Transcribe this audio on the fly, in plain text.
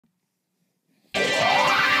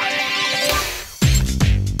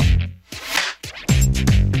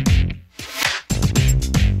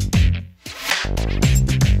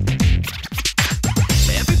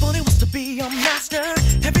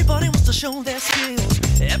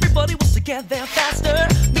skills. Everybody wants to get there faster,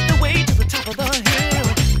 make the way to the top of the hill.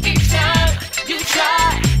 Each time you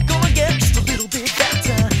try, gonna get just a little bit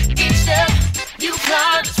better. Each step you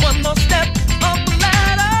climb is one more step up the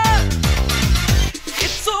ladder.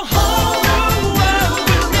 It's a whole new world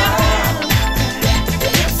with love.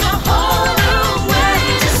 It's a whole new way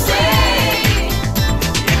to see.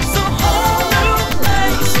 It's a whole new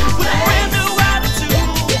place with a brand new attitude.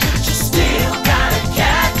 But you still gotta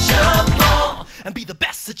catch up on and be the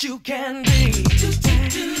best that you can be.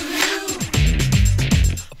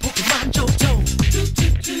 Pokémon Johto.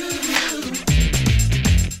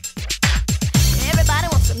 Everybody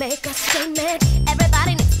wants to make a statement.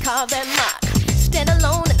 Everybody needs to carve their mark. Stand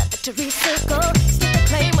alone in the victory circle. Stick the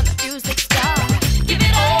claim when the music starts. Give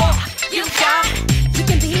it all you got. You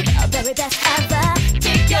can be the very best ever.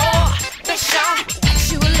 Take your best shot. What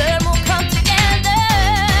you learn will come together.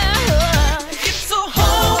 It's a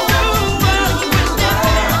whole new world with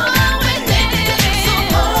love. It's a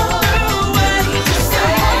whole new way to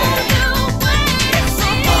see. It's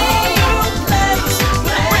a whole new place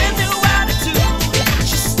with a brand new attitude. But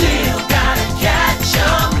you still gotta catch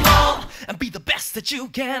 'em all and be the best that you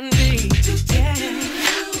can be. Yeah.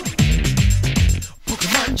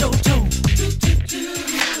 Pokémon Johto.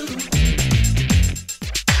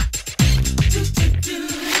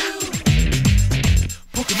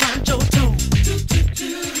 Pokémon Johto.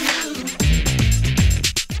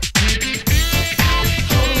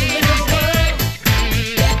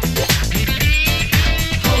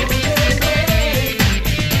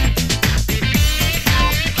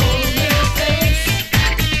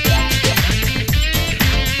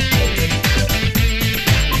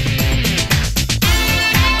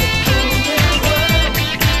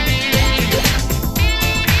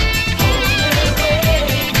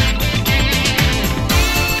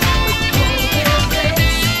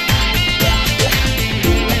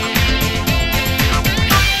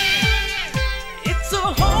 It's a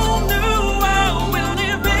whole new world we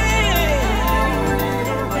live in.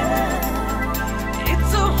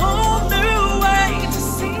 It's a whole new way to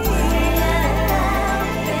see.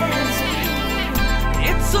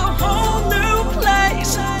 It's a whole new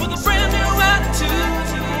place with a brand new attitude.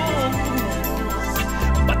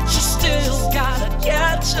 But you still gotta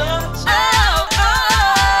catch up. Oh,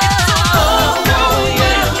 it's a whole new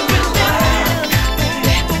world we live in.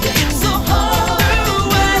 It's a whole new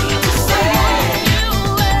way to see.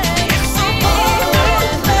 It's a whole new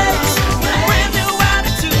place with a brand new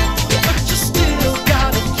attitude. But you still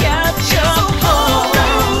gotta catch up. It's a whole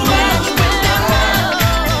new world we live in.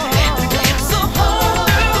 It's a whole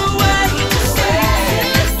new way to see.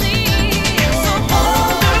 It's a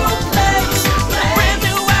whole new place with a brand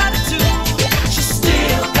new attitude. But you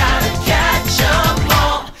still gotta catch up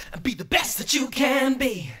all and be the best that you can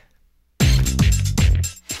be.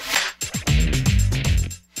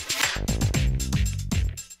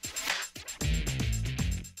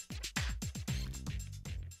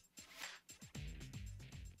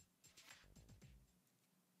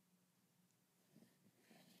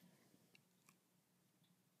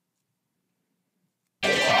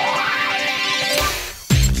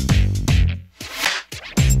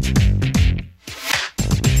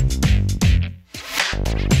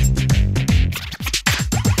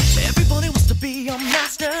 Everybody wants to be a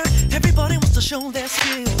master. Everybody wants to show their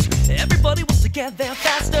skills. Everybody wants to get there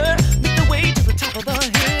faster, make the way to the top of the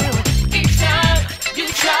hill. Each time you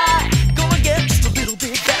try, gonna get just a little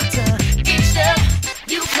bit better. Each step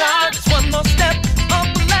you climb is one more step up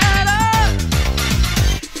the ladder.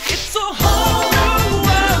 It's a whole new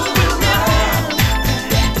world with love.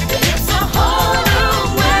 It's a whole new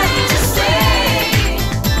way to see.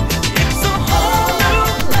 It's a whole new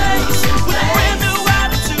place with a brand new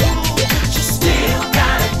attitude. But you still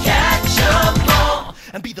gotta catch 'em all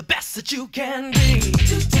and be the best that you can be.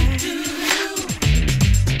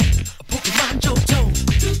 Pokémon Johto.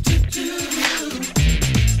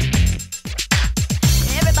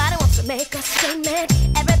 Everybody wants to make a statement.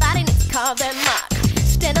 Everybody needs to carve their mark.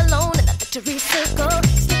 Stand alone in the victory circle.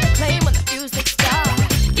 Stick the claim when the music starts.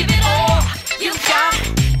 Give it all you got.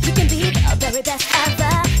 You can be the very best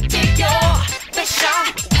ever. Take your best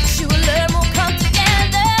shot. What you learn will come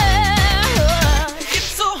together.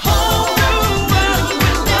 It's a whole new world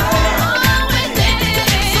with love.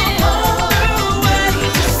 It's a whole new way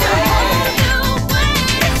to see.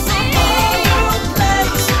 It's a whole new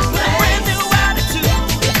place with a brand new attitude.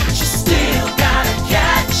 But you still gotta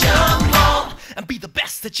catch 'em all and be the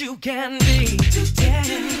best that you can be. Yeah.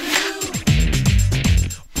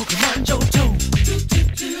 Pokémon Johto.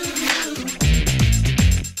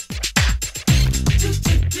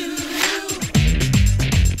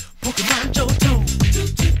 Pokémon Johto.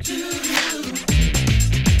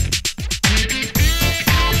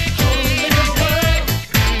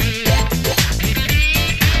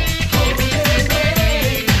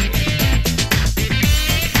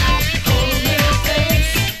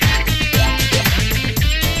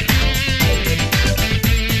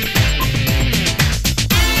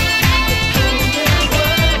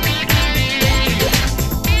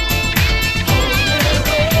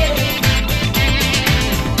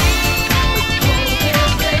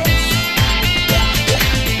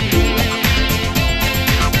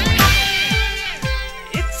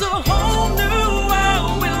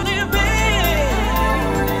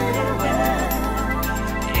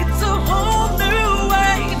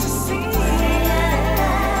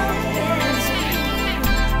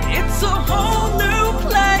 so hard.